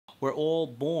we're all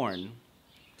born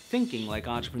thinking like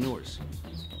entrepreneurs.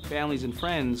 Families and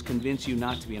friends convince you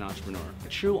not to be an entrepreneur.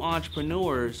 True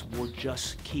entrepreneurs will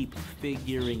just keep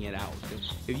figuring it out.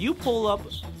 If you pull up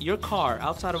your car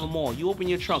outside of a mall, you open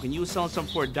your trunk and you were selling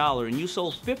something for $1 and you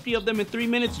sold 50 of them in 3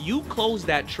 minutes, you close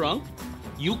that trunk,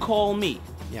 you call me.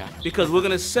 Yeah. Because we're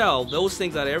gonna sell those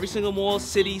things out of every single mall,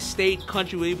 city, state,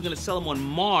 country. We're even gonna sell them on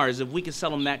Mars if we can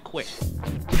sell them that quick.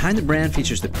 Behind the Brand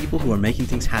features the people who are making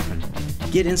things happen.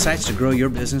 Get insights to grow your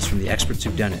business from the experts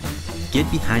who've done it. Get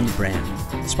Behind the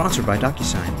Brand. Sponsored by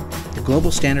DocuSign, the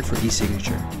global standard for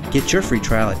e-signature. Get your free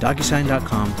trial at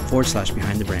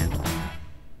DocuSign.com/Behind the Brand.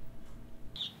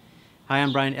 Hi,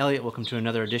 I'm Bryan Elliott. Welcome to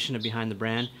another edition of Behind the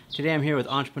Brand. Today I'm here with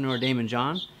entrepreneur Daymond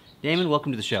John. Daymond,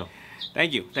 welcome to the show.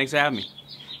 Thank you. Thanks for having me.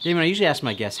 Daymond, I usually ask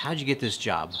my guests, how'd you get this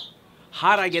job?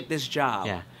 How'd I get this job?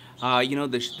 Yeah. You know,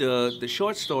 the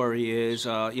short story is,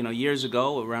 you know, years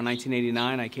ago, around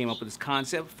 1989, I came up with this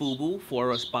concept, FUBU,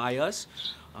 for us, by us.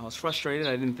 I was frustrated.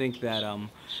 I didn't think that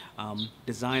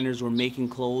designers were making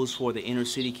clothes for the inner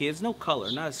city kids. No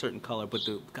color, not a certain color, but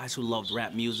the guys who loved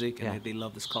rap music and they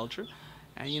loved this culture.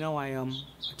 And you know, I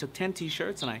took 10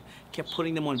 T-shirts and I kept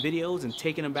putting them on videos and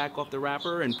taking them back off the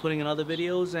wrapper and putting in other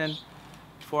videos, and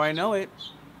before I know it,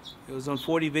 it was on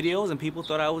 40 videos and people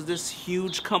thought I was this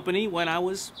huge company when I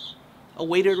was a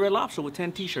waiter at Red Lobster with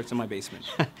 10 T-shirts in my basement.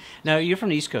 Now, you're from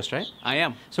the East Coast, right? I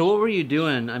am. So what were you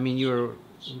doing? I mean, you were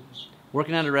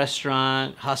working at a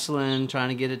restaurant, hustling, trying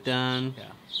to get it done. Yeah.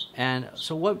 And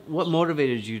so what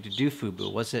motivated you to do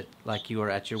FUBU? Was it like you were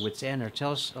at your wit's end? Or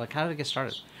tell us, like, how did it get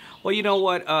started? Well, you know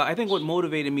what? I think what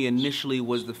motivated me initially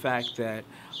was the fact that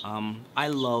I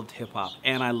loved hip-hop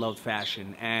and I loved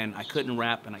fashion, and I couldn't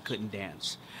rap and I couldn't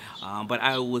dance. But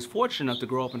I was fortunate enough to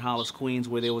grow up in Hollis, Queens,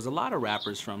 where there was a lot of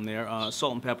rappers from there.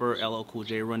 Salt and Pepper, LL Cool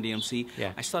J, Run DMC.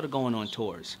 Yeah. I started going on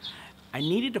tours. I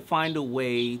needed to find a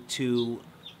way to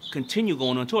continue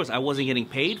going on tours. I wasn't getting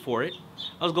paid for it.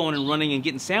 I was going and running and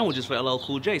getting sandwiches for LL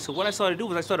Cool J. So what I started to do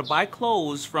was I started to buy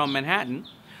clothes from Manhattan.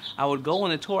 I would go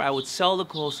on a tour, I would sell the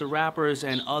clothes to rappers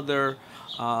and other,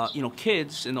 you know,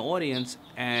 kids in the audience,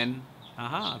 and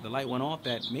the light went off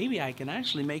that maybe I can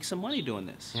actually make some money doing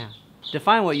this. Yeah.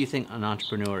 Define what you think an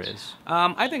entrepreneur is.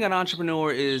 I think an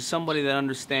entrepreneur is somebody that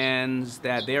understands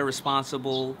that they're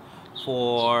responsible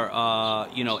for,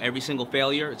 you know, every single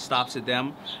failure. It stops at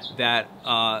them. That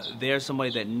they're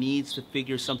somebody that needs to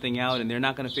figure something out, and they're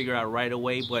not going to figure out right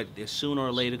away, but they're sooner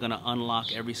or later going to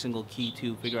unlock every single key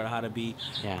to figure out how to be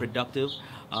productive.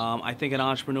 I think an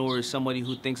entrepreneur is somebody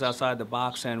who thinks outside the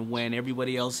box, and when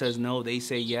everybody else says no, they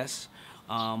say yes.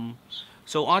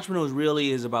 So entrepreneurs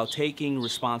really is about taking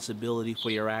responsibility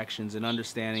for your actions and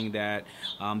understanding that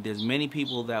there's many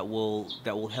people that will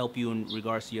help you in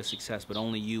regards to your success, but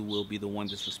only you will be the one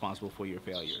that's responsible for your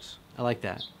failures. I like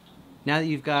that. Now that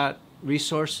you've got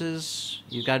resources,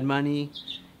 you've got money,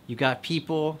 you've got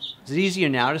people, is it easier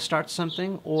now to start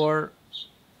something, or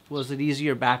was it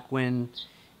easier back when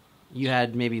you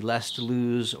had maybe less to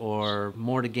lose or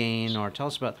more to gain? Or tell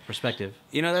us about the perspective.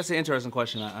 You know, that's an interesting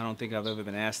question. I don't think I've ever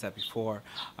been asked that before.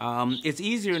 It's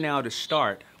easier now to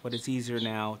start, but it's easier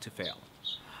now to fail.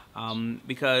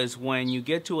 Because when you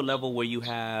get to a level where you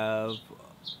have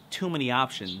too many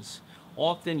options,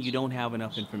 often you don't have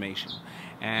enough information.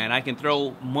 And I can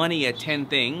throw money at 10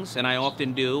 things, and I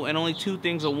often do, and only 2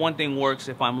 things or 1 thing works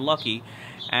if I'm lucky,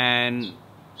 and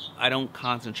I don't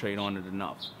concentrate on it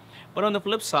enough. But on the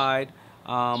flip side,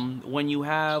 when you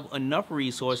have enough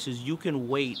resources, you can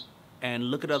wait and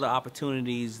look at other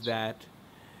opportunities that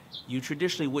you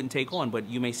traditionally wouldn't take on. But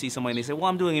you may see somebody and they say, well,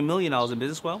 I'm doing $1 million in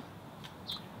business. Well,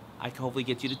 I can hopefully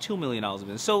get you to $2 million in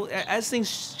business. So as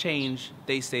things change,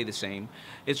 they stay the same.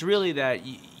 It's really that,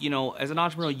 you know, as an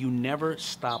entrepreneur, you never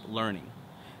stop learning.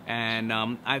 And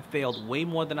I've failed way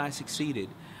more than I succeeded.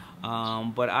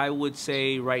 But I would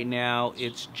say right now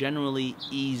it's generally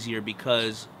easier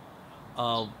because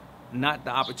of not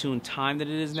the opportune time that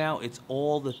it is now. It's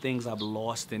all the things I've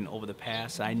lost in over the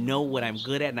past. I know what I'm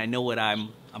good at, and I know what I'm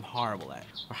horrible at.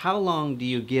 How long do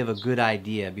you give a good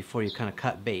idea before you kind of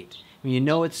cut bait? I mean, you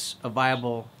know it's a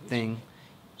viable thing.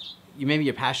 Maybe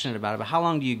you're passionate about it, but how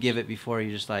long do you give it before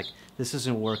you're just like, this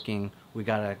isn't working, we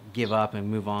gotta give up and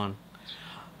move on?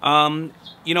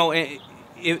 You know,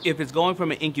 if it's going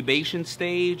from an incubation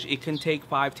stage, it can take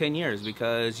 5-10 years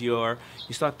because you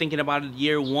start thinking about it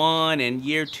year 1, and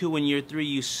year 2 and year 3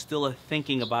 you still are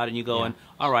thinking about it, and you're going,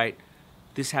 all right,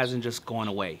 this hasn't just gone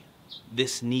away.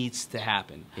 This needs to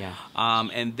happen. Yeah.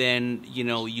 And then, you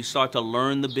know, you start to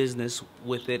learn the business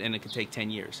with it, and it can take 10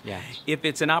 years. Yeah. If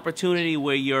it's an opportunity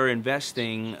where you're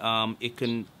investing,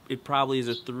 it probably is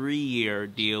a 3-year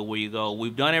deal where you go,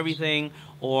 we've done everything,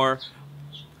 or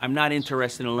I'm not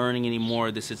interested in learning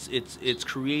anymore. It's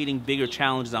creating bigger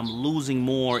challenges. I'm losing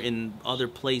more in other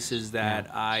places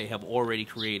that I have already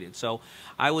created. So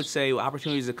I would say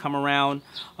opportunities that come around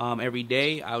every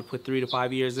day, I would put 3 to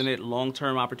 5 years in it.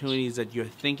 Long-term opportunities that you're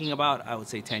thinking about, I would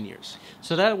say 10 years.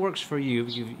 So that works for you.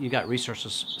 You got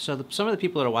resources. So some of the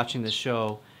people that are watching this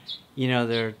show, you know,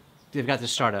 they've got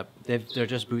this startup. They're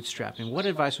just bootstrapping. What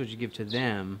advice would you give to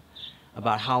them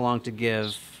about how long to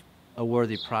give a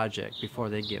worthy project before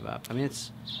they give up? I mean,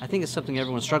 I think it's something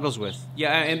everyone struggles with.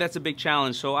 Yeah, and that's a big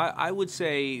challenge. So I would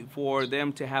say for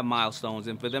them to have milestones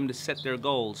and for them to set their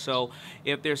goals. So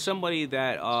if there's somebody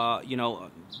that, you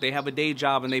know, they have a day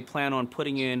job and they plan on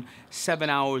putting in 7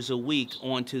 hours a week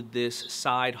onto this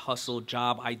side hustle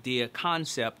job idea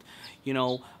concept, you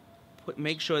know,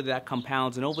 make sure that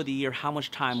compounds, and over the year, how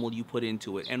much time will you put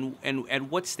into it, and at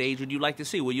what stage would you like to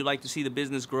see? Would you like to see the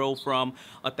business grow from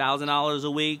 $1,000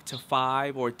 a week to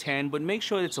 5 or 10? But make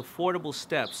sure it's affordable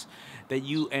steps that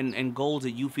you and goals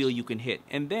that you feel you can hit,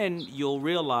 and then you'll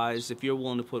realize if you're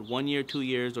willing to put 1 year, 2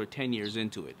 years, or 10 years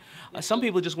into it. Some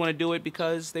people just want to do it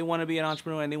because they want to be an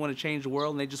entrepreneur and they want to change the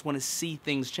world and they just want to see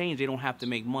things change. They don't have to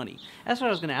make money. That's what I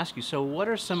was going to ask you. So what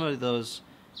are some of those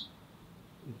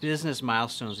business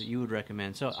milestones that you would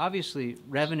recommend? So obviously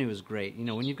revenue is great. You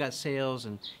know, when you've got sales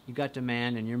and you've got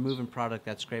demand and you're moving product,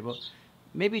 that's great. But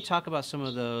maybe talk about some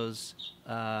of those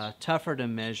tougher to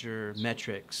measure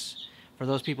metrics for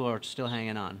those people who are still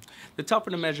hanging on. The tougher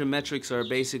to measure metrics are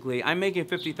basically, I'm making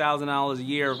 $50,000 a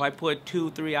year. If I put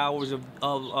 2-3 hours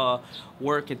of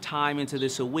work and time into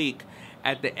this a week,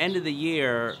 at the end of the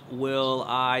year, will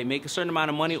I make a certain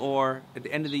amount of money, or at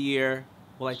the end of the year,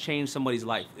 will I change somebody's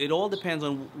life? It all depends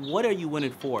on what are you in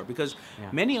it for, because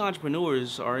many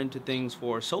entrepreneurs are into things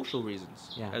for social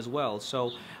reasons as well.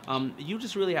 So you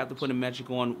just really have to put a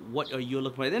metric on what are you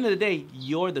looking for. At the end of the day,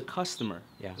 you're the customer.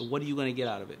 What are you going to get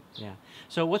out of it?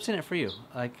 So what's in it for you?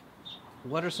 Like,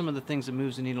 what are some of the things that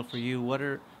moves the needle for you? What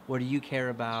do you care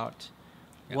about?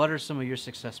 What are some of your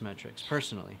success metrics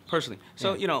personally?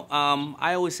 So, you know,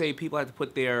 I always say people have to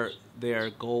put their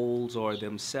goals or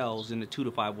themselves into 2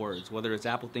 to 5 words. Whether it's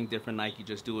Apple Think Different, Nike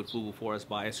Just Do It, FUBU for Us,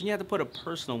 By Us. And you have to put a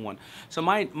personal one. So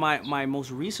my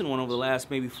most recent one over the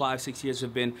last maybe 5-6 years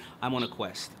have been, I'm on a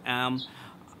quest.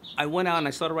 I went out and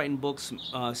I started writing books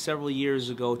several years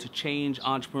ago to change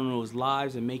entrepreneurs'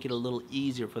 lives and make it a little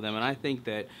easier for them. And I think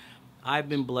that I've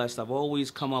been blessed. I've always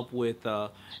come up with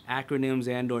acronyms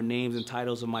and or names and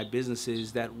titles of my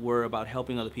businesses that were about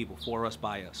helping other people. For Us,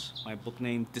 By Us. My book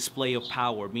name, Display of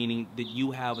Power, meaning that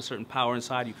you have a certain power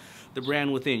inside you. The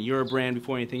brand within. You're a brand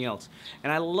before anything else.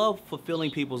 And I love fulfilling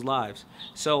people's lives.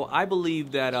 So I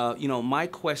believe that you know, my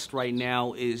quest right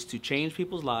now is to change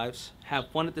people's lives, have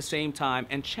fun at the same time,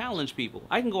 and challenge people.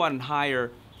 I can go out and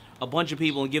hire a bunch of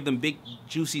people and give them big,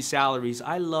 juicy salaries.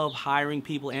 I love hiring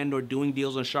people and or doing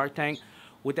deals on Shark Tank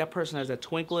with that person has a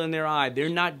twinkle in their eye. They're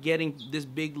not getting this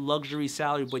big luxury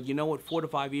salary, but you know what? 4 to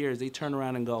 5 years, they turn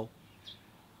around and go,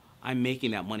 I'm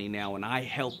making that money now, and I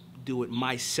helped do it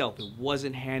myself. It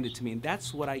wasn't handed to me, and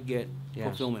that's what I get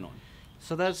fulfillment on.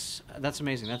 So that's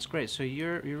amazing. That's great. So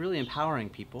you're really empowering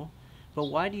people, but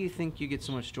why do you think you get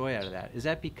so much joy out of that? Is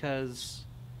that because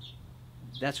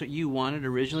that's what you wanted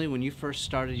originally when you first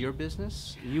started your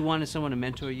business? You wanted someone to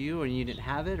mentor you and you didn't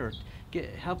have it? Or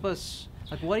help us,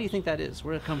 like, what do you think that is?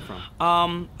 Where did it come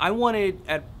from? I wanted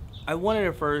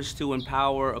at first to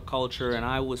empower a culture, and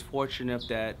I was fortunate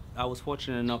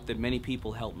enough that many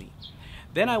people helped me.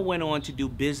 Then I went on to do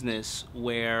business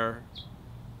where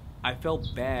I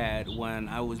felt bad when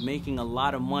I was making a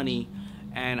lot of money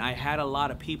and I had a lot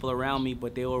of people around me,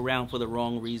 but they were around for the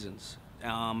wrong reasons.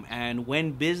 And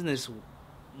when business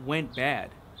went bad,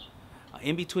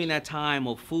 in between that time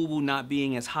of FUBU not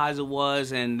being as high as it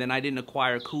was, and then I didn't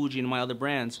acquire Coogee and my other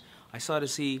brands, I started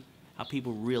to see how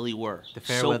people really were. The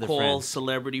fair weather so-called friends.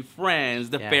 Celebrity friends,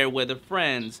 the fair weather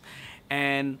friends.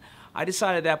 And I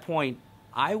decided at that point,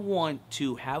 I want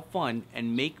to have fun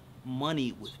and make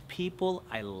money with people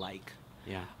I like.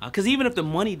 Because even if the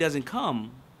money doesn't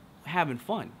come, having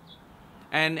fun.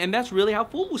 And that's really how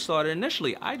FUBU started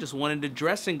initially. I just wanted to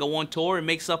dress and go on tour and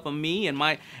make stuff of me and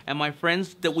my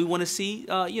friends that we want to see,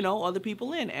 you know, other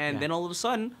people in. And then all of a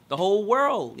sudden, the whole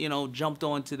world, you know, jumped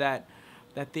onto that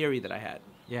theory that I had.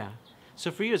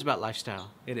 So for you, it's about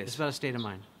lifestyle. It is. It's about a state of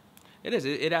mind. It is.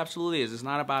 It absolutely is. It's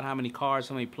not about how many cars,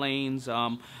 how many planes.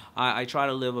 I try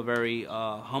to live a very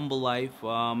humble life.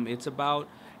 It's about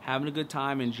having a good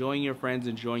time, enjoying your friends,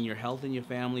 enjoying your health and your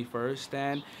family first,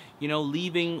 and, you know,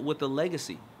 leaving with a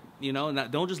legacy. You know,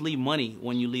 don't just leave money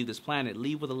when you leave this planet.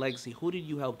 Leave with a legacy. Who did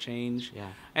you help change?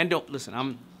 And don't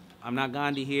listen. I'm not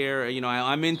Gandhi here. You know,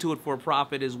 I'm into it for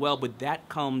profit as well, but that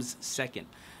comes second.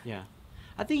 Yeah.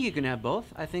 I think you can have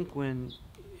both. I think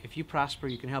if you prosper,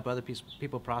 you can help other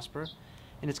people prosper.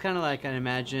 And it's kind of like, I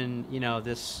imagine, you know,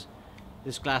 this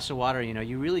glass of water, you know,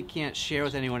 you really can't share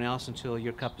with anyone else until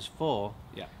your cup is full.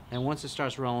 Yeah. And once it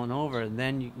starts rolling over,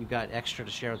 then you got extra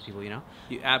to share with people, you know?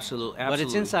 Absolutely. But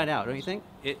it's inside out, don't you think?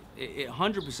 It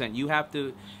 100%. You have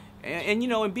to, and you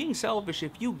know, in being selfish,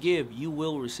 if you give, you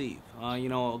will receive. You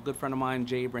know, a good friend of mine,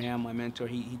 Jay Abraham, my mentor,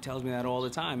 he tells me that all the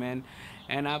time,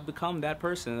 and I've become that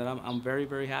person, that I'm very,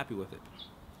 very happy with it.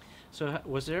 So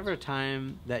was there ever a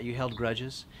time that you held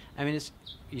grudges? I mean,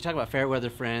 you talk about fair weather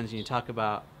friends, and you talk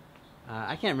about,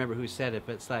 I can't remember who said it,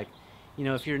 but it's like, you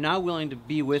know, if you're not willing to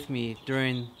be with me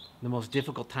during the most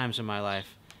difficult times of my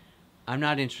life, I'm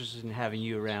not interested in having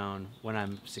you around when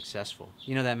I'm successful.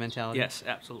 You know that mentality? Yes,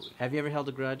 absolutely. Have you ever held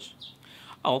a grudge?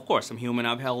 Oh, of course, I'm human.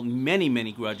 I've held many,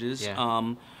 many grudges.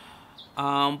 Yeah.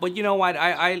 But you know what?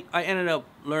 I ended up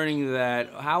learning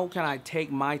that how can I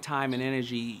take my time and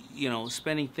energy, you know,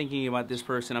 spending thinking about this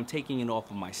person, I'm taking it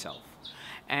off of myself.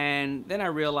 And then I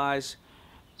realized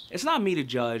it's not me to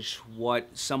judge what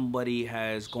somebody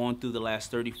has gone through the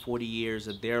last 30, 40 years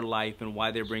of their life and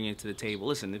why they're bringing it to the table.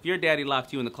 Listen, if your daddy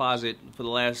locked you in the closet for the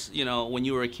last, you know, when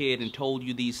you were a kid and told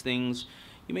you these things,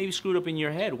 you may be screwed up in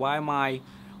your head. Why am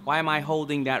I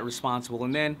holding that responsible?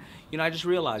 And then, you know, I just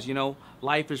realized, you know,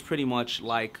 life is pretty much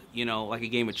like, you know, like a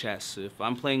game of chess. If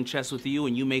I'm playing chess with you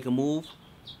and you make a move,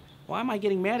 why am I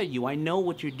getting mad at you? I know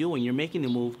what you're doing. You're making the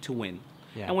move to win.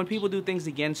 Yeah. And when people do things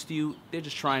against you, they're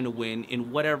just trying to win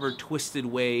in whatever twisted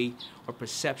way or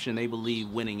perception they believe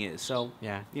winning is. So,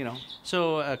 yeah, you know.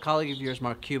 So a colleague of yours,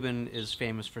 Mark Cuban, is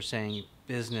famous for saying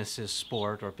business is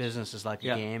sport or business is like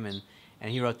a game.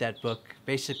 And he wrote that book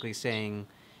basically saying,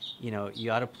 you know, you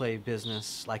ought to play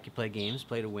business like you play games,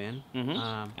 play to win.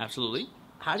 Mm-hmm. Absolutely.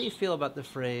 How do you feel about the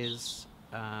phrase,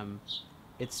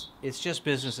 it's just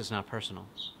business, it's not personal?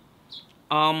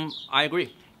 I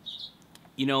agree.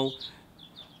 You know,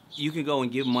 you can go and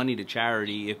give money to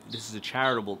charity if this is a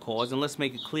charitable cause, and let's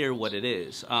make it clear what it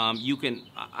is. I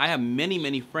have many,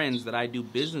 many friends that I do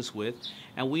business with,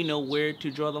 and we know where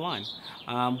to draw the line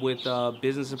with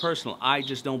business and personal. I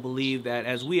just don't believe that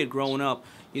as we had grown up,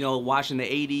 you know, watching the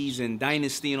 80s and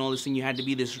Dynasty and all this thing, you had to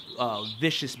be this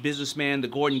vicious businessman, the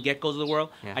Gordon Geckos of the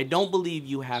world. Yeah. I don't believe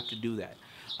you have to do that.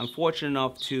 I'm fortunate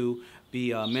enough to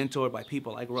be mentored by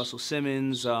people like Russell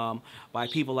Simmons, by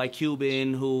people like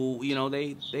Cuban, who, you know,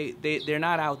 they're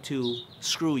not out to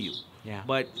screw you. Yeah.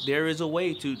 But there is a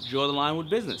way to draw the line with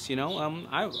business, you know.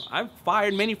 I've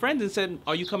fired many friends and said,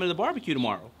 are you coming to the barbecue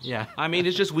tomorrow? Yeah. I mean,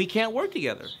 it's just we can't work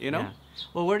together, you know. Yeah.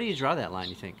 Well, where do you draw that line,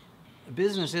 you think?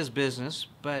 Business is business,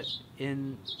 but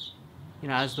you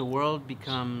know, as the world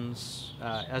becomes,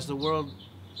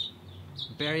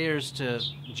 barriers to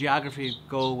geography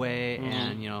go away,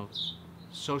 and, you know,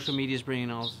 social media is bringing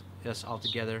us all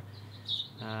together.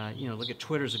 You know, look at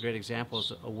Twitter is a great example.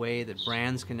 It's a way that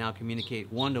brands can now communicate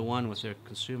one-to-one with their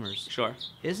consumers. Sure.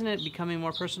 Isn't it becoming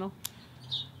more personal?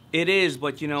 It is,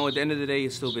 but, you know, at the end of the day,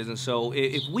 it's still business. So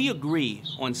if we agree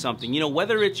on something, you know,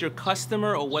 whether it's your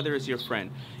customer or whether it's your friend,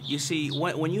 you see,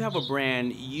 when you have a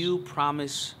brand, you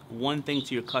promise one thing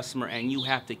to your customer and you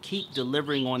have to keep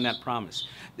delivering on that promise.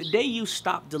 The day you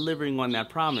stop delivering on that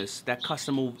promise, that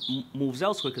customer moves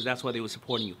elsewhere because that's why they were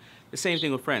supporting you. The same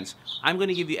thing with friends. I'm going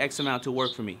to give you X amount to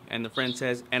work for me. And the friend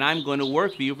says, and I'm going to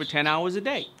work for you for 10 hours a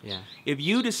day. Yeah. If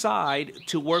you decide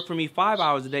to work for me 5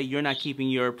 hours a day, you're not keeping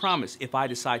your promise. If I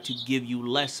decide to give you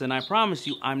less than I promised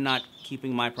you, I'm not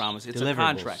keeping my promise. It's a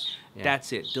contract. Yeah.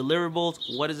 That's it.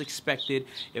 Deliverables, what is expected.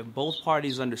 If both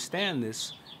parties understand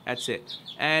this, that's it.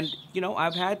 And, you know,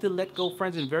 I've had to let go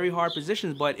friends in very hard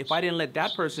positions, but if I didn't let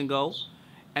that person go,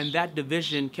 and that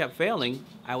division kept failing,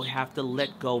 I would have to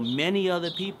let go many other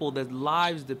people that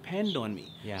lives depend on me.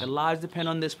 Yeah. Their lives depend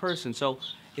on this person. So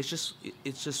it's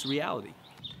just reality.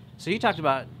 So you talked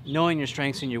about knowing your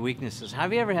strengths and your weaknesses.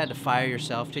 Have you ever had to fire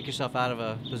yourself, take yourself out of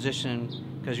a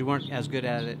position because you weren't as good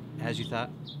at it as you thought?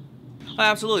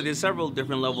 Absolutely. There's several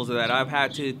different levels of that. I've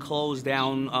had to close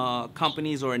down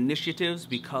companies or initiatives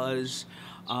because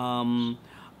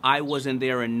I wasn't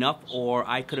there enough, or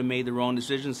I could have made the wrong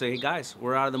decision and say, hey, guys,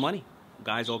 we're out of the money.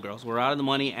 Guys or girls, we're out of the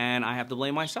money, and I have to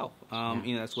blame myself. You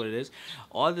know, that's what it is.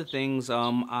 All the things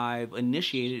I've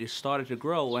initiated has started to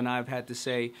grow, and I've had to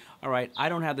say, all right, I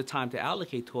don't have the time to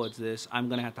allocate towards this. I'm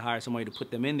going to have to hire somebody to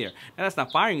put them in there. Now, that's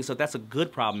not firing yourself. That's a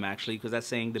good problem, actually, because that's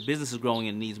saying the business is growing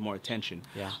and needs more attention.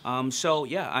 Yeah. So,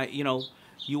 yeah, you know,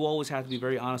 you always have to be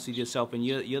very honest with yourself, and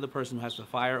you're the person who has to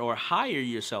fire or hire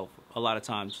yourself a lot of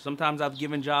times. Sometimes I've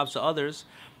given jobs to others,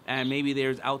 and maybe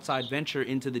there's outside venture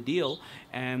into the deal,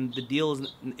 and the deal is,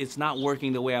 it's not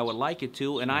working the way I would like it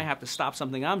to, and I have to stop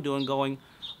something I'm doing going,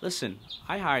 listen,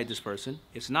 I hired this person,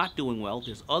 it's not doing well,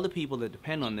 there's other people that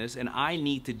depend on this, and I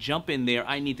need to jump in there,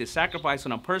 I need to sacrifice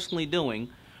what I'm personally doing,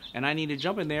 and I need to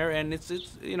jump in there, and it's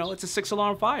you know, it's a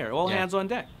 6-alarm fire, all hands on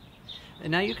deck.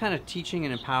 And now you're kind of teaching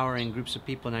and empowering groups of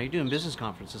people. Now you're doing business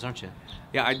conferences, aren't you?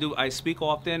 Yeah, I do. I speak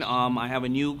often. I have a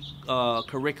new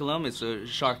curriculum. It's a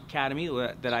Shark Academy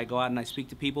that I go out and I speak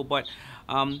to people. But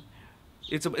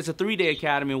it's a 3-day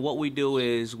academy. And what we do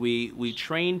is we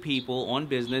train people on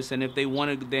business. And if they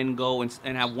want to then go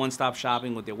and have one-stop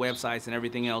shopping with their websites and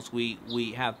everything else,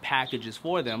 we have packages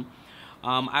for them.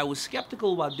 I was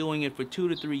skeptical about doing it for 2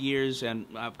 to 3 years, and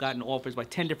I've gotten offers by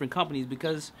 10 different companies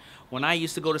because when I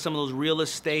used to go to some of those real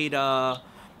estate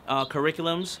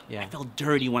curriculums, I felt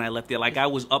dirty when I left there. Like I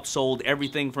was upsold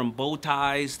everything from bow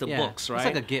ties to books, right?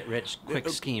 It's like a get-rich-quick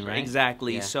scheme, right?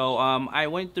 Exactly. Yeah. So I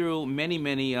went through many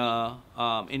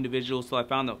individuals till I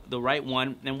found the right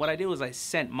one. And what I did was I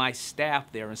sent my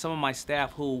staff there, and some of my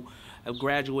staff who have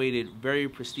graduated very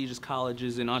prestigious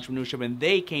colleges in entrepreneurship, and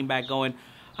they came back going,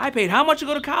 I paid how much to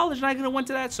go to college, and I could have went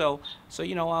to that. So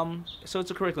you know, so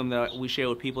it's a curriculum that we share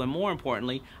with people, and more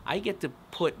importantly, I get to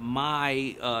put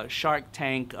my Shark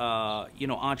Tank, you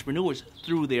know, entrepreneurs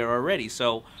through there already.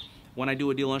 So when I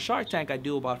do a deal on Shark Tank, I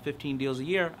do about 15 deals a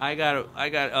year. I got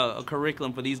a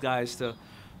curriculum for these guys to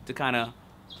kind of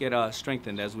get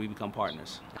strengthened as we become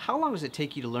partners. How long does it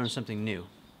take you to learn something new?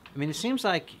 I mean, it seems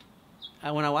like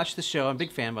when I watch the show, I'm a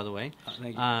big fan, by the way.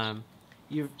 Thank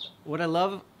you.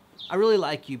 I really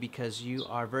like you because you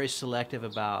are very selective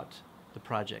about the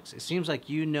projects. It seems like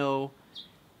you know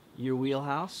your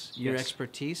wheelhouse, your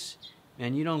expertise,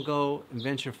 and you don't go and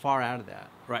venture far out of that.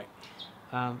 Right.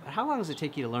 How long does it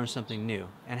take you to learn something new?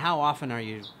 And how often are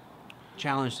you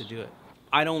challenged to do it?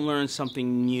 I don't learn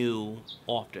something new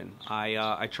often.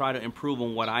 I try to improve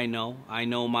on what I know. I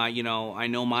know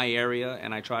my area,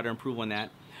 and I try to improve on that.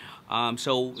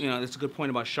 So you know, that's a good point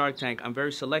about Shark Tank. I'm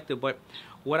very selective, but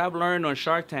what I've learned on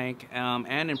Shark Tank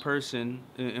and in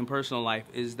personal life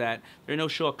is that there are no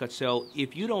shortcuts. So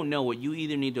if you don't know it, you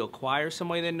either need to acquire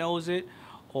somebody that knows it,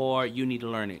 or you need to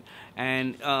learn it.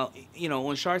 And you know,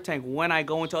 on Shark Tank, when I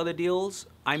go into other deals,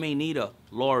 I may need a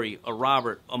Lori, a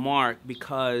Robert, a Mark,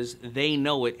 because they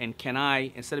know it. And can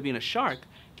I, instead of being a shark,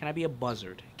 can I be a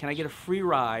buzzard? Can I get a free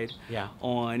ride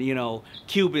on, you know,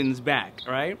 Cuban's back,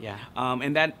 right? Yeah.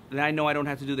 And that I know I don't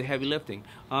have to do the heavy lifting.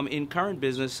 In current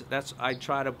business, I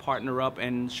try to partner up,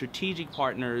 and strategic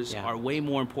partners are way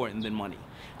more important than money.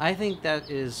 I think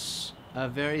that is a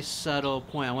very subtle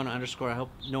point. I want to underscore. I hope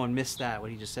no one missed that,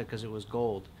 what he just said, because it was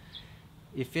gold.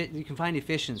 You can find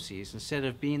efficiencies. Instead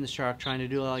of being the shark trying to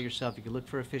do it all yourself, you can look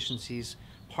for efficiencies,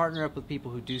 partner up with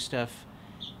people who do stuff,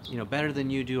 you know, better than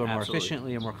you do, or more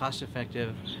efficiently, or more cost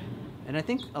effective. And I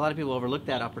think a lot of people overlook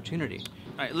that opportunity.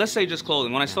 All right, let's say just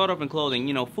clothing. When I start off in clothing,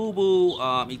 you know,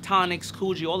 FUBU, Etonics,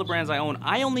 Coogee, all the brands I own,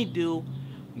 I only do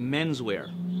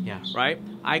menswear. Yeah. Right?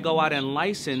 I go out and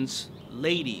license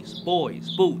ladies,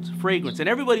 boys, boots, fragrance, and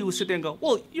everybody will sit there and go,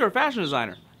 well, you're a fashion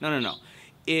designer. No.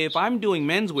 If I'm doing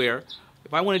menswear,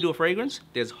 if I want to do a fragrance,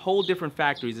 there's whole different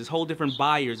factories, there's whole different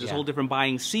buyers, there's whole different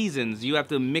buying seasons. You have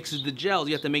to mix the gels,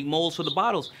 you have to make molds for the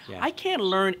bottles. I can't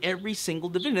learn every single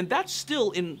division, and that's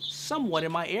still somewhat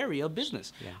in my area of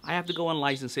business. I have to go and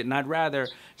license it, and I'd rather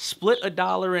split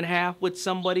 $1 in half with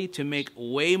somebody to make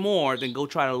way more than go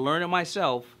try to learn it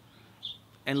myself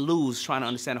and lose trying to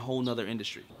understand a whole nother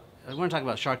industry. I want to talk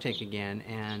about Shark Tank again,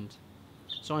 and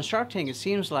so on Shark Tank, it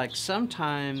seems like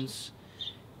sometimes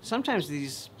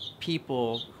these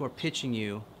people who are pitching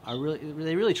you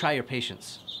they really try your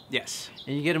patience. Yes.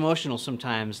 And you get emotional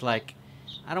sometimes. Like,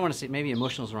 I don't want to say, maybe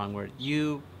emotional is the wrong word.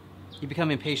 You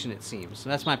become impatient, it seems. So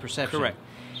that's my perception. Correct.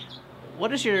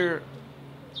 What's your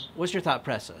thought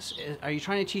process? Are you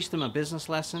trying to teach them a business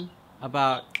lesson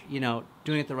about, you know,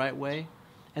 doing it the right way?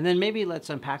 And then maybe let's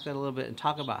unpack that a little bit and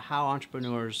talk about how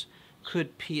entrepreneurs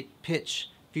could pitch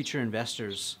future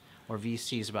investors or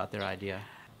VCs about their idea.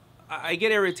 I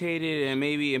get irritated and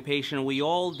maybe impatient. We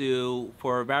all do,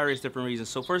 for various different reasons.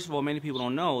 So first of all, many people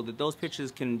don't know that those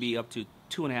pitches can be up to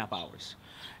 2.5 hours,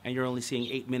 and you're only seeing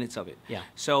 8 minutes of it. Yeah.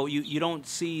 So you don't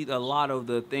see a lot of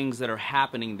the things that are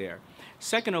happening there.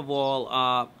 Second of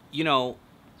all, you know,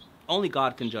 only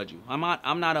God can judge you. I'm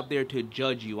not up there to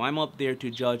judge you. I'm up there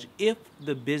to judge if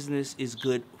the business is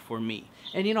good for me.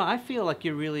 And you know, I feel like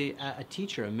you're really a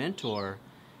teacher, a mentor,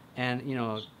 and you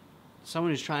know,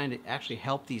 someone who's trying to actually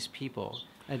help these people.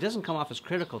 And it doesn't come off as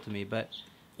critical to me, but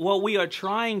Well, we are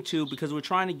trying to, because we're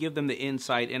trying to give them the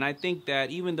insight. And I think that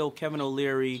even though Kevin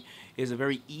O'Leary is a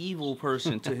very evil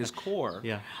person to his core,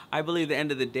 Yeah. I believe at the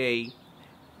end of the day,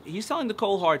 he's telling the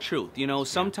cold hard truth. You know,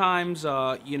 sometimes,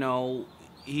 you know,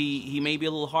 he may be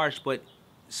a little harsh, but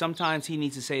sometimes he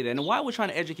needs to say that. And why we're trying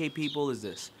to educate people is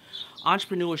this.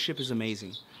 Entrepreneurship is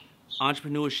amazing.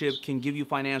 Entrepreneurship can give you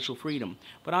financial freedom.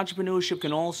 But entrepreneurship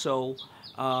can also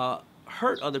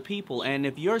hurt other people. And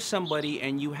if you're somebody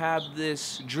and you have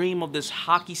this dream of this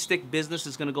hockey stick business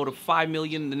that's going to go to 5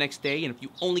 million the next day, and if you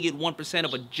only get 1%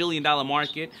 of a $1 jillion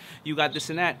market, you got this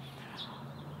and that.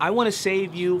 I want to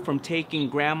save you from taking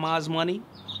grandma's money.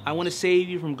 I want to save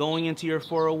you from going into your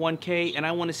 401k, and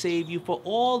I want to save you for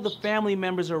all the family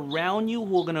members around you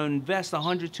who are going to invest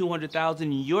 100,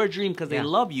 200,000 in your dream because they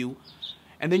love you.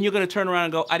 And then you're going to turn around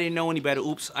and go, I didn't know any better.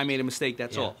 Oops, I made a mistake.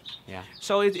 That's all. Yeah.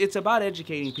 So it's about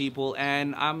educating people,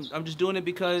 and I'm just doing it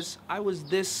because I was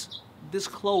this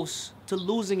close to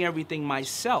losing everything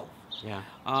myself. Yeah.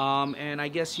 And I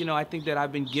guess, you know, I think that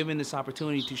I've been given this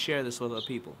opportunity to share this with other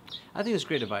people. I think it's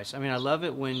great advice. I mean, I love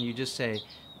it when you just say,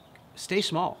 stay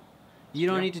small. You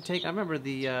don't need to take. I remember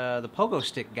the pogo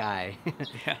stick guy.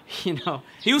 Yeah. You know,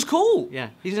 He was cool. yeah,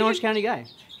 he's an Orange County guy.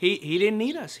 He didn't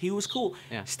need us. He was cool.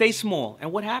 Yeah. Stay small.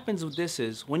 And what happens with this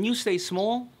is when you stay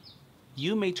small,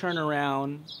 you may turn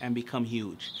around and become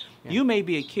huge. Yeah. You may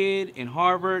be a kid in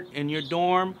Harvard in your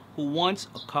dorm who wants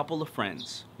a couple of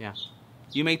friends. Yeah.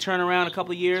 You may turn around a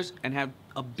couple of years and have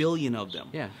 1 billion of them.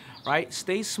 Yeah. Right?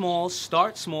 Stay small.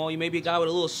 Start small. You may be a guy with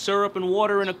a little syrup and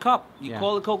water in a cup. You Yeah.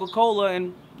 call it Coca-Cola,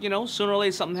 and, you know, sooner or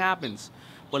later something happens.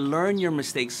 But learn your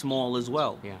mistakes small as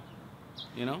well. Yeah.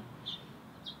 You know?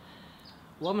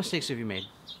 What mistakes have you made?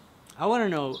 I want to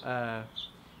know,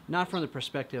 not from the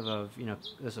perspective of, you know,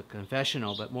 as a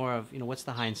confessional, but more of, you know, what's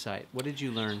the hindsight? What did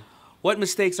you learn? What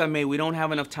mistakes I made? We don't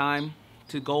have enough time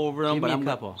to go over them, Give but me a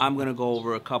couple. I'm going to go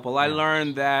over a couple. I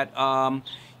learned that,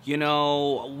 you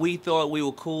know, we thought we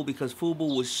were cool because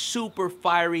FUBU was super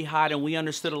fiery hot and we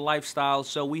understood a lifestyle,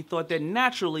 so we thought that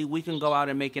naturally we can go out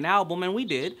and make an album, and we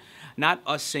did. Not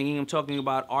us singing. I'm talking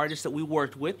about artists that we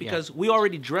worked with, because we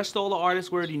already dressed all the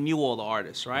artists. We already knew all the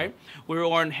artists, right? We were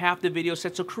on half the video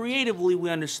set, so creatively we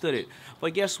understood it.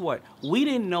 But guess what? We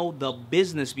didn't know the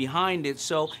business behind it.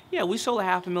 So, yeah, we sold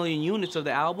 500,000 units of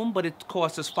the album, but it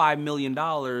cost us $5 million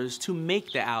to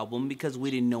make the album because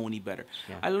we didn't know any better.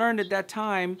 Yeah. I learned at that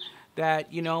time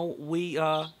that, you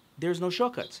know, there's no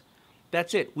shortcuts.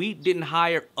 That's it. We didn't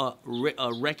hire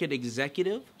a record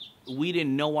executive. We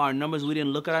didn't know our numbers. We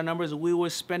didn't look at our numbers. We were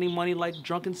spending money like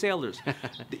drunken sailors.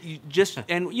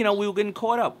 And, you know, we were getting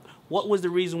caught up. What was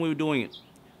the reason we were doing it?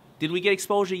 Did we get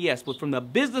exposure? Yes. But from the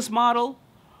business model,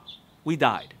 we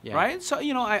died, right? So,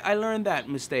 you know, I learned that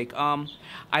mistake.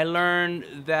 I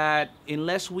learned that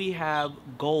unless we have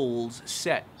goals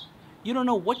set, you don't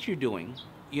know what you're doing.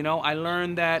 You know, I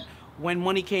learned that when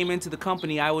money came into the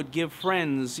company, I would give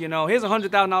friends, you know, here's a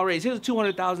 $100,000 raise, here's a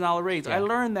 $200,000 raise. I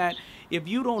learned that if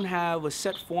you don't have a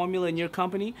set formula in your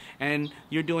company and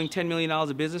you're doing $10 million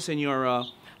of business and your,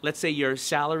 let's say your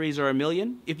salaries are $1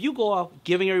 million, if you go out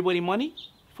giving everybody money,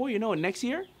 before you know it, next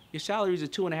year, your salaries are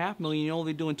 $2.5 million, you're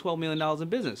only doing $12 million in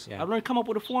business. I've learned to come up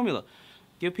with a formula.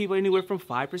 Give people anywhere from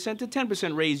 5% to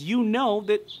 10% raise. You know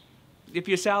that if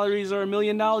your salaries are $1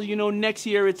 million, you know next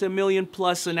year it's $1 million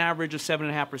plus an average of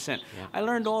 7.5%. I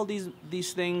learned all these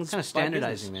things. Kind of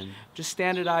standardizing, then. Just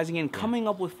standardizing and coming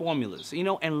up with formulas, you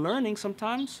know, and learning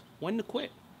sometimes when to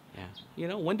quit. You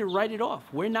know, when to write it off.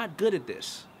 We're not good at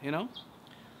this, you know.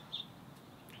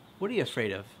 What are you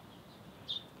afraid of?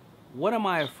 What am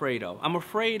I afraid of? I'm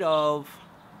afraid of,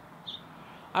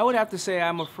 I would have to say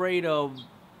I'm afraid of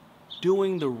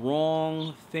doing the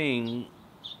wrong thing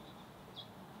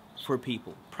for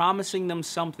people, promising them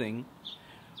something,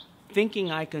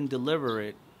 thinking I can deliver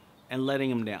it, and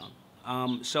letting them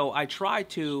down. So I try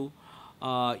to,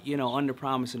 you know, under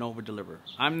promise and over deliver.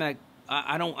 I'm not.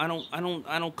 I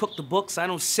don't cook the books. I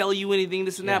don't sell you anything,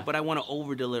 this and that. But I want to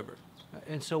over deliver.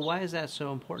 And so, why is that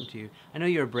so important to you? I know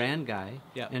you're a brand guy,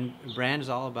 and brand is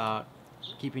all about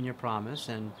keeping your promise,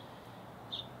 and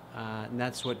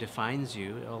that's what defines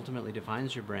you. It ultimately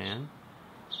defines your brand.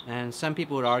 And some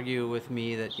people would argue with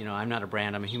me that, you know, I'm not a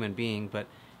brand, I'm a human being, but,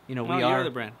 you know, we are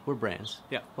the brand. We're brands.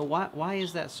 Yeah. But why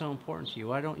is that so important to you?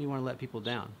 Why don't you want to let people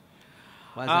down?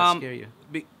 Why does that scare you?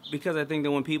 Because I think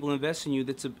that when people invest in you,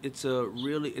 it's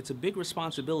a big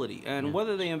responsibility. And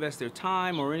whether they invest their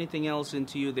time or anything else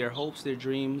into you, their hopes, their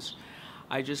dreams,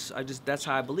 I just that's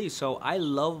how I believe. So I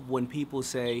love when people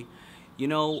say, you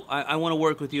know, I want to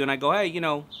work with you, and I go, hey, you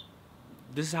know,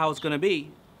 this is how it's going to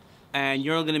be. And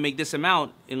you're going to make this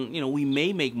amount, and, you know, we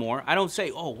may make more. I don't say,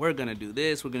 oh, we're going to do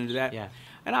this, we're going to do that.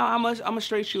 And I'm a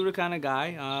straight shooter kind of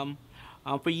guy.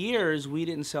 For years, we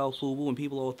didn't sell FUBU, and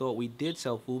people all thought we did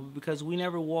sell FUBU because we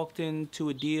never walked into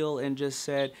a deal and just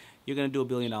said, you're going to do $1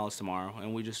 billion tomorrow.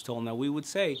 And we just told them that we would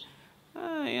say,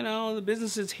 you know, the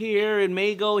business is here. It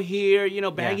may go here. You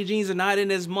know, baggy jeans are not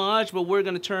in as much, but we're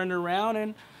going to turn it around.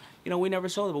 And, you know, we never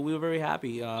sold it, but we were very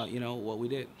happy, you know, what we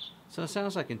did. So it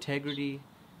sounds like integrity.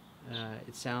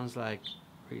 It sounds like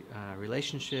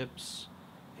relationships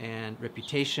and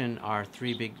reputation are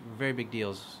very big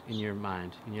deals in your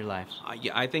mind, in your life.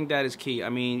 Yeah, I think that is key. I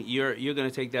mean, you're going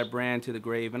to take that brand to the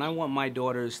grave, and I want my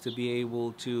daughters to be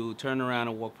able to turn around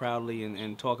and walk proudly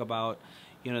and talk about,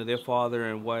 you know, their father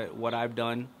and what I've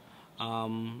done,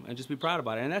 and just be proud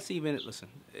about it. And that's even, listen,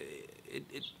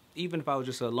 even if I was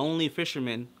just a lonely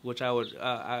fisherman, which I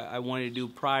wanted to do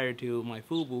prior to my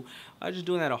FUBU, I was just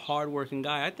doing that, a hard-working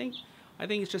guy. I think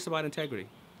it's just about integrity.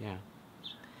 Yeah.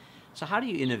 So how do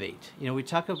you innovate? You know, we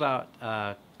talk about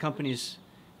companies.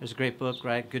 There's a great book,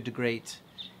 right? Good to Great.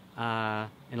 And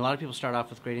a lot of people start off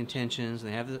with great intentions,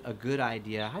 and they have a good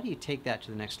idea. How do you take that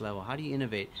to the next level? How do you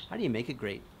innovate? How do you make it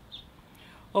great?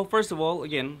 Well, first of all,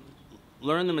 again,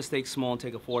 learn the mistakes small and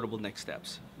take affordable next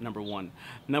steps, number one.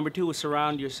 Number two is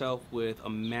surround yourself with a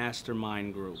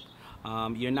mastermind group.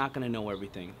 You're not going to know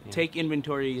everything. Yeah. Take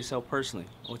inventory of yourself personally.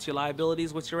 What's your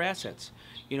liabilities? What's your assets?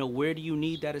 You know, where do you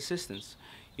need that assistance?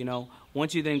 You know,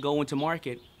 once you then go into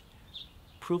market,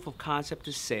 proof of concept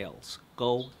is sales.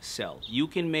 Go sell. You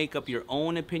can make up your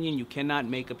own opinion. You cannot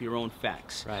make up your own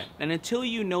facts. Right. And until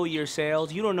you know your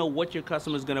sales, you don't know what your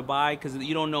customer's going to buy because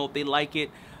you don't know if they like it,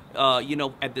 you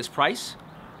know, at this price.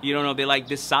 You don't know if they like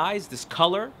this size, this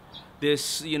color,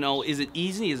 this, you know, is it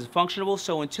easy, is it functional?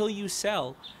 So until you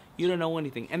sell, you don't know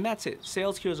anything. And that's it.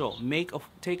 Sales cures all.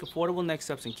 Take affordable next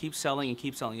steps and keep selling and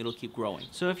keep selling. It'll keep growing.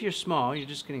 So if you're small, you're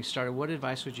just getting started, what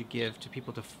advice would you give to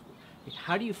people to,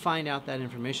 how do you find out that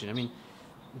information? I mean,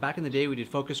 back in the day we did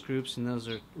focus groups and those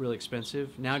are really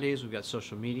expensive. Nowadays we've got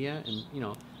social media and, you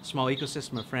know, small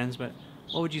ecosystem of friends, but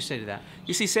what would you say to that?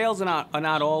 You see, sales are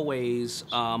not always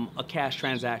a cash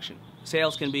transaction.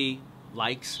 Sales can be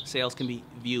likes, sales can be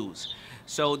views.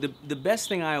 So the best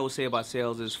thing I always say about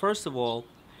sales is, first of all,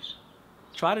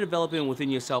 try to develop it within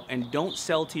yourself and don't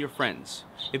sell to your friends.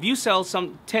 If you sell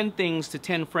 10 things to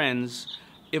 10 friends,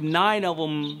 if 9 of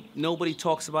them, nobody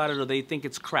talks about it or they think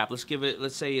it's crap, let's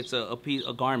say it's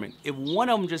a garment. If one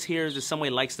of them just hears that somebody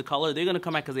likes the color, they're going to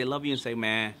come back because they love you and say,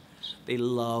 man, they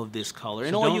love this color.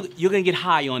 So and you're going to get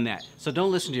high on that. So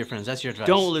don't listen to your friends. That's your advice.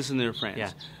 Don't listen to your friends.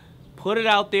 Yeah. Put it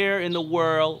out there in the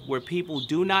world where people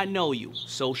do not know you.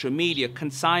 Social media,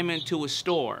 consignment to a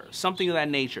store, something of that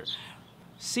nature.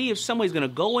 See if somebody's going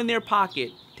to go in their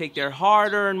pocket, take their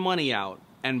hard-earned money out,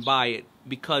 and buy it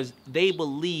because they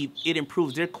believe it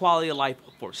improves their quality of life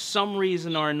for some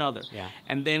reason or another. Yeah.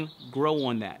 And then grow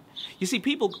on that. You see,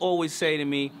 people always say to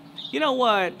me, you know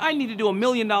what, I need to do $1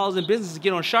 million in business to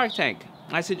get on Shark Tank.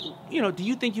 I said, you know, do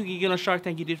you think you can get on Shark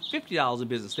Tank? You did $50 in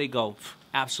business. They go,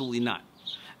 absolutely not.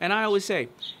 And I always say,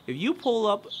 if you pull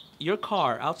up your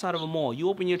car outside of a mall, you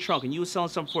open your trunk and you were selling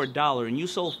something for $1 and you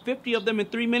sold 50 of them in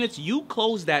 3 minutes, you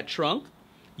close that trunk,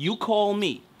 you call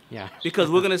me. Yeah. Because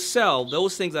we're going to sell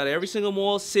those things out of every single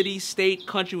mall, city, state,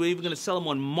 country. We're even going to sell them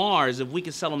on Mars if we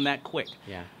can sell them that quick.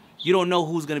 Yeah. You don't know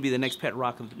who's going to be the next pet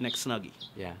rock or the next Snuggie.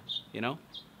 Yeah. You know?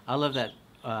 I love that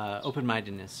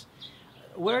open-mindedness.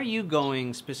 Where are you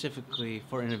going specifically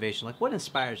for innovation? Like, what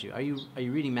inspires you? Are you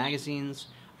reading magazines?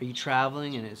 Are you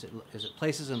traveling? And is it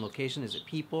places and location? Is it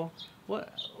people?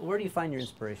 Where do you find your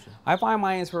inspiration? I find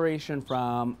my inspiration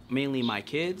from mainly my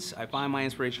kids. I find my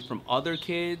inspiration from other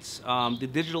kids, the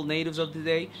digital natives of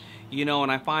today, you know,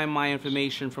 and I find my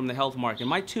information from the health market.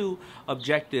 My 2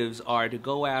 objectives are to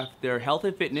go after health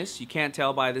and fitness. You can't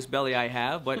tell by this belly I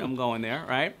have, but I'm going there,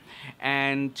 right?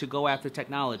 And to go after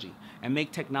technology and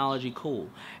make technology cool.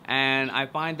 And I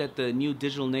find that the new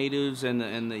digital natives and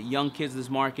the young kids in this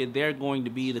market, they're going to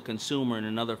be the consumer in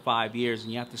another 5 years,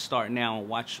 and you have to start now and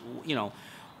watch, you know,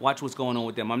 watch what's going on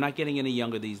with them. I'm not getting any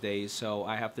younger these days, so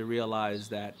I have to realize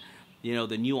that, you know,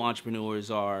 the new entrepreneurs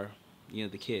are, you know,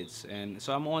 the kids. And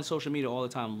so I'm on social media all the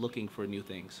time looking for new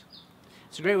things.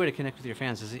 It's a great way to connect with your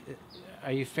fans.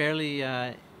 Are you fairly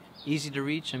easy to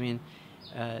reach? I mean,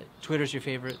 Twitter's your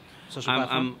favorite social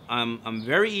platform? I'm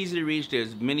very easy to reach.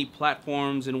 There's many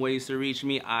platforms and ways to reach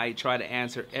me. I try to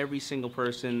answer every single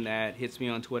person that hits me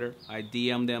on Twitter. I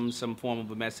DM them some form of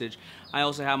a message. I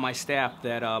also have my staff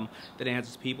that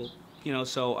answers people. You know,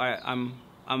 so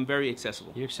I'm very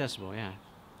accessible. You're accessible, yeah.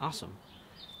 Awesome.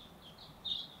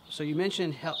 So you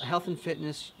mentioned health and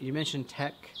fitness. You mentioned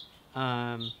tech.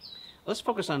 Let's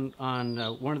focus on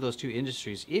one of those two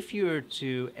industries. If you were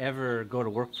to ever go to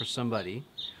work for somebody,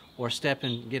 or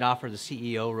get offered the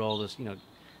CEO role,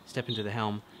 step into the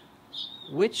helm,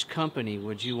 which company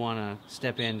would you want to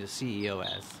step into CEO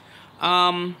as?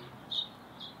 I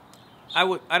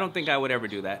don't think I would ever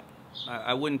do that.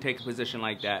 I wouldn't take a position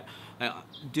like that.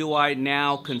 Do I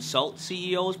now consult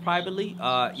CEOs privately?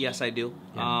 Yes, I do.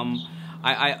 Yeah.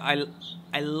 I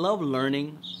love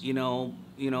learning. My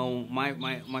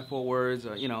 4 words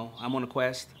are, I'm on a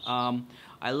quest.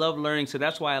 I love learning, so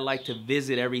that's why I like to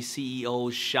visit every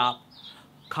CEO's shop,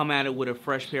 come at it with a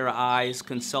fresh pair of eyes,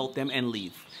 consult them, and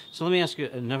leave. So let me ask you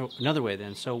another way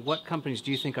then. So what companies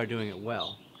do you think are doing it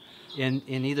well in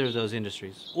either of those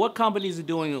industries? What companies are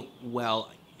doing it well?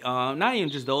 Not even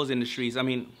just those industries. I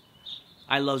mean,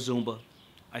 I love Zumba.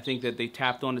 I think that they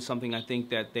tapped onto something. I think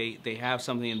that they have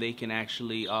something and they can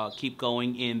actually keep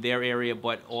going in their area,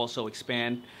 but also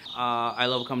expand. I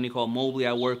love a company called Mobley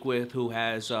I work with who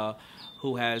has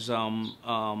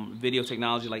video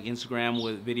technology like Instagram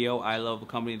with video. I love a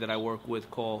company that I work with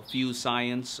called FUBU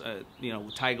Science,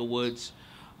 with Tiger Woods.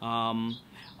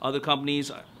 Other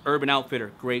companies, Urban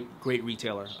Outfitter, great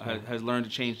retailer, has learned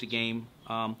to change the game.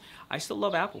 I still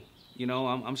love Apple.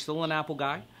 I'm still an Apple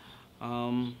guy.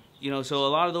 So a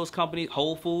lot of those companies,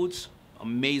 Whole Foods,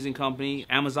 amazing company.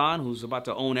 Amazon, who's about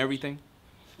to own everything.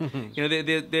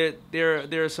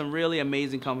 There are some really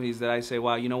amazing companies that I say,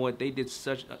 wow, you know what? They did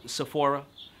Sephora,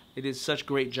 they did such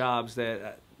great jobs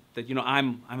that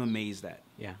I'm amazed at.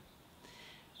 Yeah.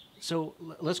 So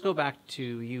let's go back to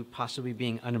you possibly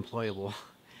being unemployable.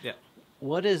 Yeah.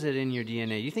 What is it in your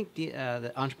DNA? You think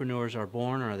that entrepreneurs are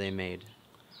born or are they made?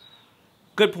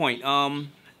 Good point.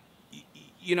 I'm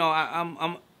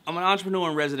an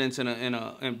entrepreneur in residence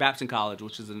in Babson College,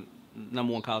 which is the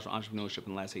 #1 college for entrepreneurship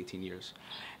in the last 18 years.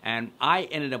 And I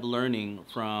ended up learning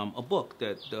from a book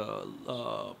that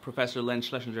Professor Len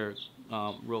Schlesinger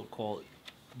wrote called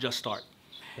Just Start.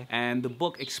 Okay. And the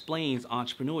book explains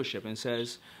entrepreneurship and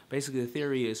says, basically the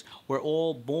theory is we're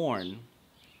all born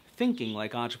thinking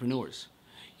like entrepreneurs.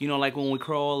 Like when we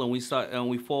crawl and we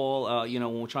fall,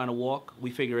 when we're trying to walk, we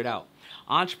figure it out.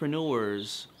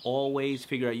 Entrepreneurs always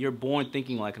figure out, you're born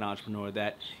thinking like an entrepreneur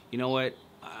that, you know what,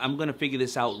 I'm going to figure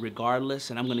this out regardless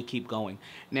and I'm going to keep going.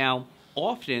 Now,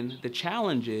 often the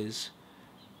challenge is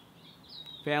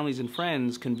families and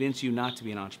friends convince you not to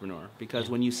be an entrepreneur because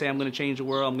when you say I'm going to change the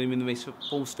world, I'm going to be the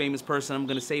most famous person, I'm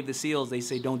going to save the seals, they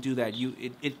say don't do that.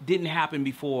 It didn't happen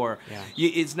before. Yeah.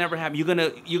 It's never happened.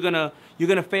 You're gonna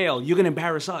fail. You're gonna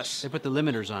embarrass us. They put the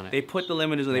limiters on it. They put the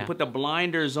limiters on. Yeah. They put the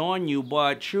blinders on you.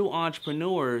 But true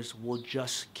entrepreneurs will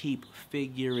just keep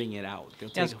figuring it out. They'll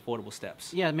take affordable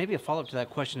steps. Yeah. Maybe a follow-up to that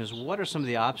question is, what are some of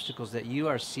the obstacles that you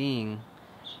are seeing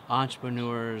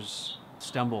entrepreneurs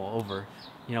stumble over?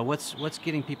 What's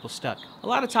getting people stuck? A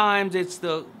lot of times it's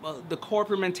the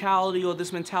corporate mentality or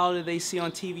this mentality they see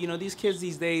on TV. These kids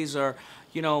these days are,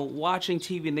 watching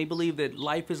TV and they believe that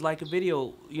life is like a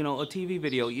video, a TV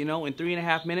video. In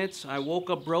 3.5 minutes, I woke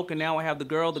up broke and now I have the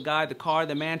girl, the guy, the car,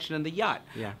 the mansion, and the yacht.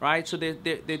 Yeah. Right? So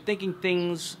they're thinking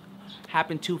things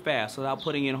happen too fast without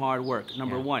putting in hard work,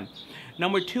 number one.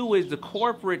 Number two is the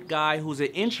corporate guy who's an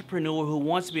intrapreneur who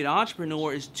wants to be an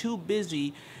entrepreneur is too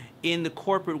busy in the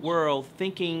corporate world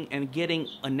thinking and getting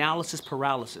analysis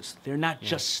paralysis. They're not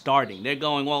just starting. They're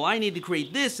going, well, I need to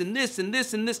create this and this and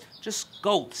this and this. Just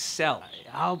go sell.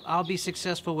 I'll be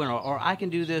successful when, or I can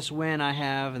do this when I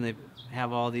have, and they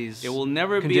have all these. There will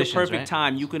never be a perfect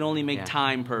time. You can only make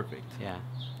time perfect. Yeah.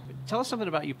 Tell us something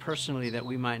about you personally that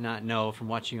we might not know from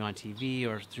watching you on TV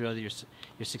or through other your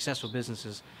successful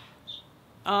businesses.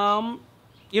 A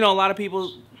lot of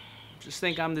people just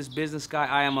think I'm this business guy.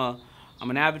 I'm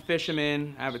an avid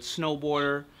fisherman, avid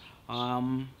snowboarder.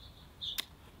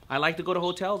 I like to go to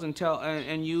hotels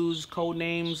and use code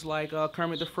names like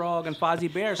Kermit the Frog and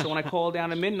Fozzie Bear. So when I call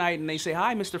down at midnight and they say,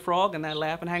 "Hi, Mr. Frog," and I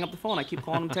laugh and hang up the phone, I keep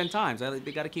calling them 10 times.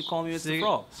 They got to keep calling me Mr.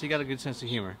 Frog. So you got a good sense of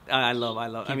humor. I love.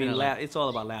 I mean, it's all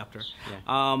about laughter.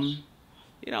 Yeah.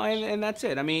 And that's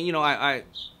it. I mean,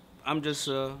 I'm just.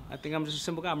 I think I'm just a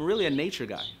simple guy. I'm really a nature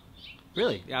guy.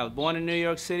 Really? Yeah, I was born in New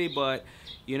York City, but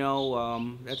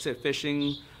that's it.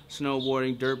 Fishing,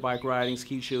 snowboarding, dirt bike riding,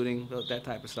 ski shooting, that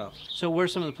type of stuff. So where are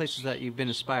some of the places that you've been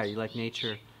inspired? You like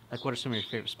nature? Like, what are some of your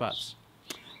favorite spots?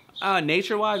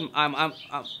 Nature-wise, I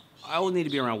always need to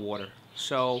be around water.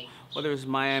 So whether it's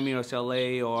Miami or it's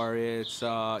LA or it's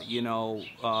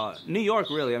New York,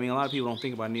 really. I mean, a lot of people don't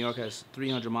think about it. New York has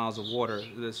 300 miles of water.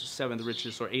 It's the 7th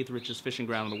richest or 8th richest fishing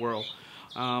ground in the world.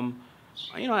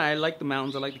 I like the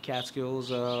mountains. I like the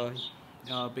Catskills.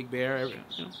 Big Bear.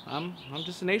 I'm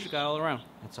just a nature guy all around.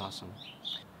 That's awesome.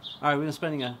 All right, we've been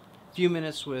spending a few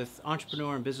minutes with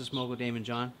entrepreneur and business mogul Daymond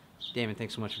John. Daymond,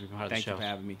 thanks so much for being part of the show. Thank you for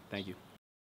having me. Thank you.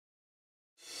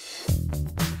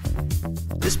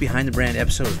 This Behind the Brand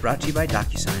episode is brought to you by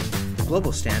DocuSign, the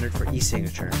global standard for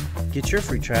e-signature. Get your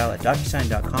free trial at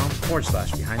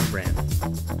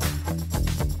DocuSign.com/behindthebrand.